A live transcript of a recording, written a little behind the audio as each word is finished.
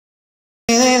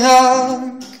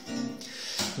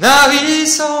Now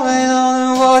he's holding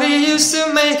on to what he used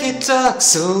to make it talk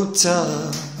so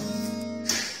tough.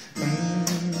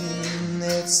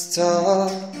 It's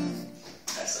tough.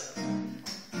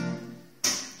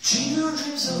 Gino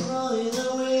dreams of running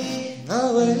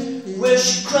away, where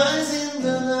she cries in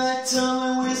the night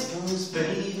time and whispers,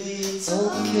 baby, it's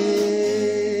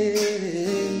okay.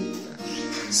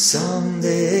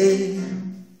 Someday,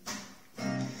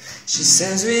 she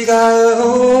says we gotta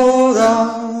hold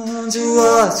on to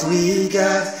what we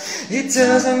got. It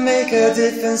doesn't make a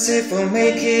difference if we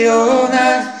make it or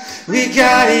not. We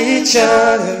got each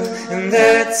other, and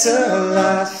that's a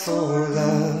lot for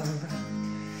love.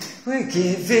 We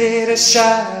give it a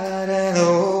shot, and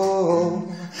oh,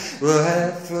 we're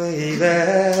halfway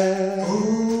there.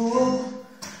 oh,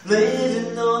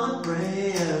 living on a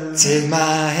prayer. Take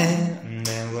my hand,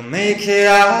 and we'll make it,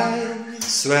 I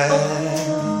swear.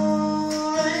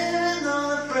 Oh, living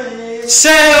on a prayer.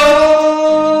 Say,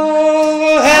 oh,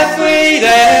 we're halfway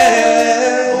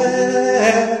there.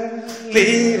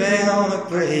 Living on a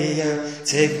prayer.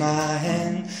 Take my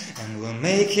hand, and we'll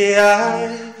make it,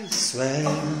 I swear.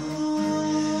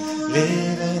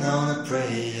 Living on a prayer.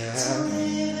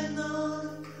 Living on a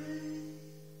prayer.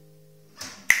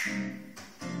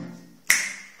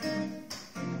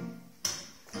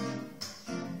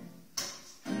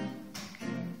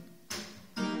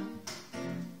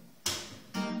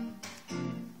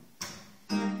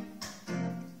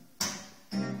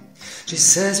 She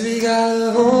says we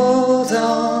gotta hold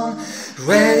on,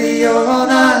 ready or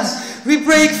not. We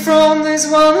break from this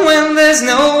one when there's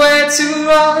nowhere to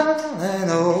run.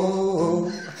 And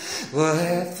oh, we're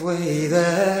halfway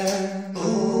there.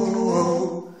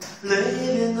 Oh,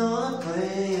 living on a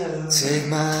prayer. Take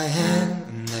my hand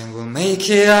and then we'll make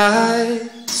it, I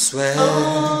swear.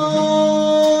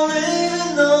 Oh,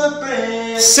 living on a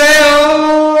prayer. Say,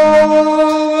 oh,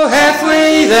 we're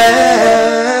halfway there.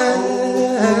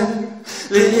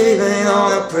 Living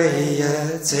on a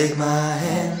prayer. Take my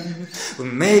hand, we'll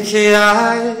make it,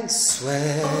 I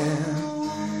swear.